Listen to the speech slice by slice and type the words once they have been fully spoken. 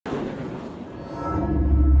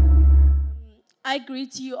I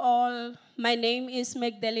greet you all. My name is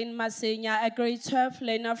Magdalene Masenya, a grade 12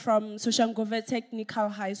 learner from Soshanguve Technical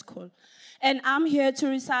High School. And I'm here to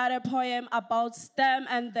recite a poem about STEM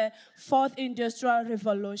and the Fourth Industrial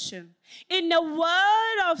Revolution. In a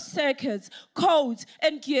world of circuits, codes,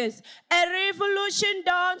 and gears, a revolution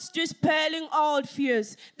dawns, dispelling old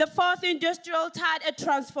fears. The Fourth Industrial Tide, a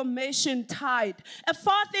transformation tide. A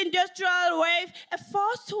Fourth Industrial Wave, a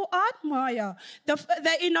force to admire.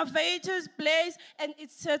 The innovators blaze, and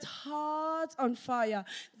it sets hearts on fire.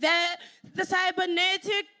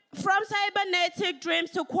 From cybernetic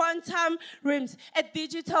dreams to quantum realms, a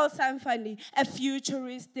digital symphony, a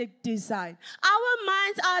futuristic design. Our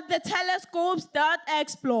minds are the telescopes that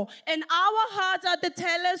explore, and our hearts are the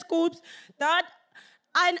telescopes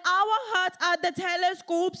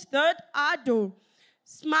that adore.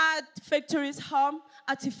 Smart factories hum,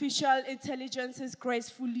 artificial intelligences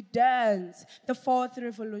gracefully dance. The fourth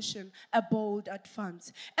revolution, a bold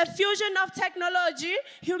advance. A fusion of technology,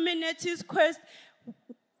 humanity's quest,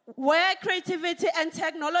 where creativity and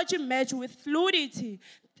technology merge with fluidity.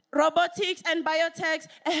 Robotics and biotech,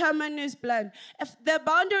 a harmonious blend. The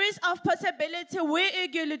boundaries of possibility we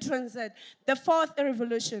eagerly transit. The fourth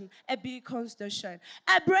revolution, a beacon to shine.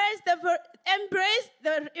 Embrace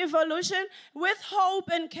the evolution with hope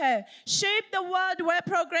and care. Shape the world where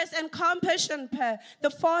progress and compassion pair. The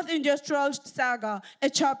fourth industrial saga, a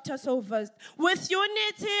chapter so vast. With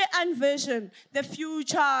unity and vision, the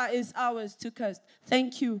future is ours to cast.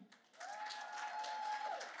 Thank you.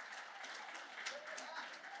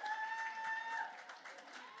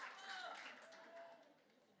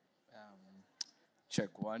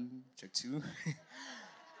 Check one, check two.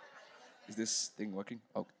 Is this thing working?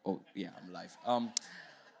 Oh, yeah, I'm live.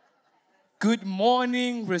 Good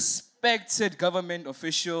morning, respected government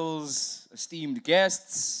officials, esteemed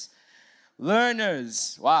guests,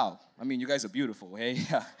 learners. Wow, I mean, you guys are beautiful, hey?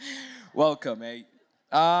 Welcome, hey?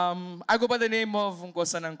 I go by the name of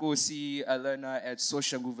Nkosana Nkosi, a learner at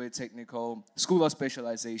Soshanguve Technical School of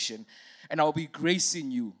Specialization, and I'll be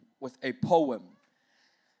gracing you with a poem,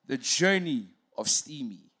 The Journey of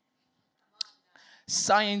STEAMY.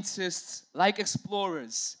 Scientists like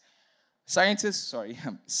explorers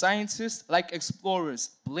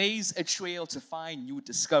blaze a trail to find new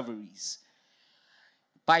discoveries.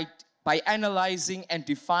 By analyzing and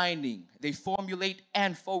defining, they formulate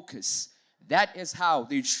and focus. That is how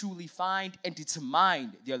they truly find and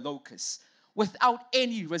determine their locus. Without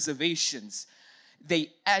any reservations,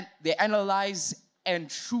 they analyze and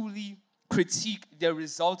truly critique their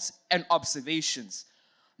results and observations,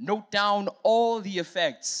 note down all the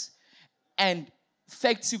effects, and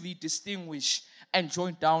effectively distinguish and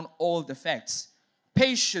join down all the facts.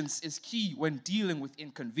 Patience is key when dealing with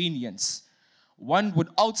inconvenience. One would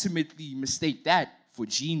ultimately mistake that for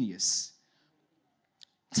genius.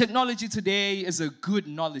 Technology today is a good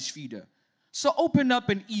knowledge feeder. So open up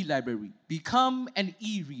an e-library, become an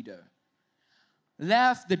e-reader.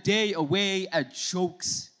 Laugh the day away at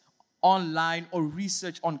jokes online or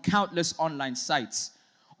research on countless online sites,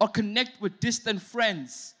 or connect with distant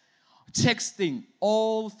friends, texting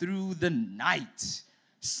all through the night.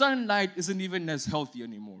 Sunlight isn't even as healthy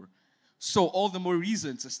anymore, so all the more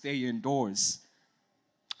reason to stay indoors.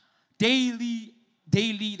 Daily,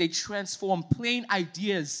 they transform plain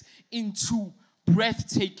ideas into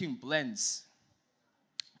breathtaking blends,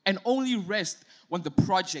 and only rest when the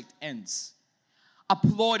project ends.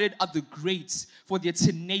 Applauded are the greats for their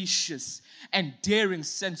tenacious and daring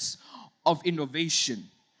sense of innovation,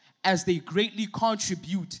 as they greatly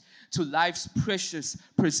contribute to life's precious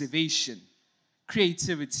preservation.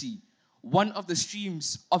 Creativity, one of the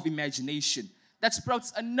streams of imagination that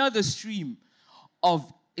sprouts another stream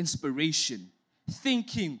of inspiration.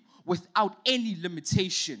 Thinking without any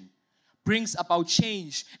limitation brings about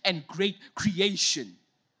change and great creation.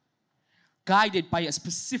 Guided by a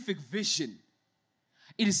specific vision,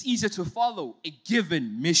 it is easier to follow a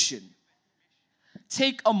given mission.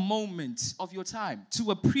 Take a moment of your time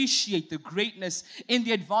to appreciate the greatness in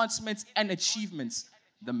the advancements and achievements,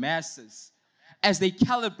 the masses, as they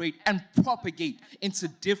calibrate and propagate into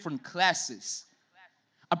different classes.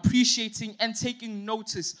 Appreciating and taking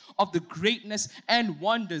notice of the greatness and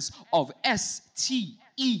wonders of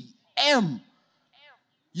STEM.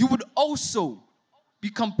 You would also be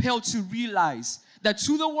compelled to realize that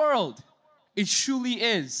to the world, it truly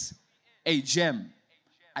is a gem.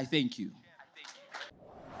 I thank you.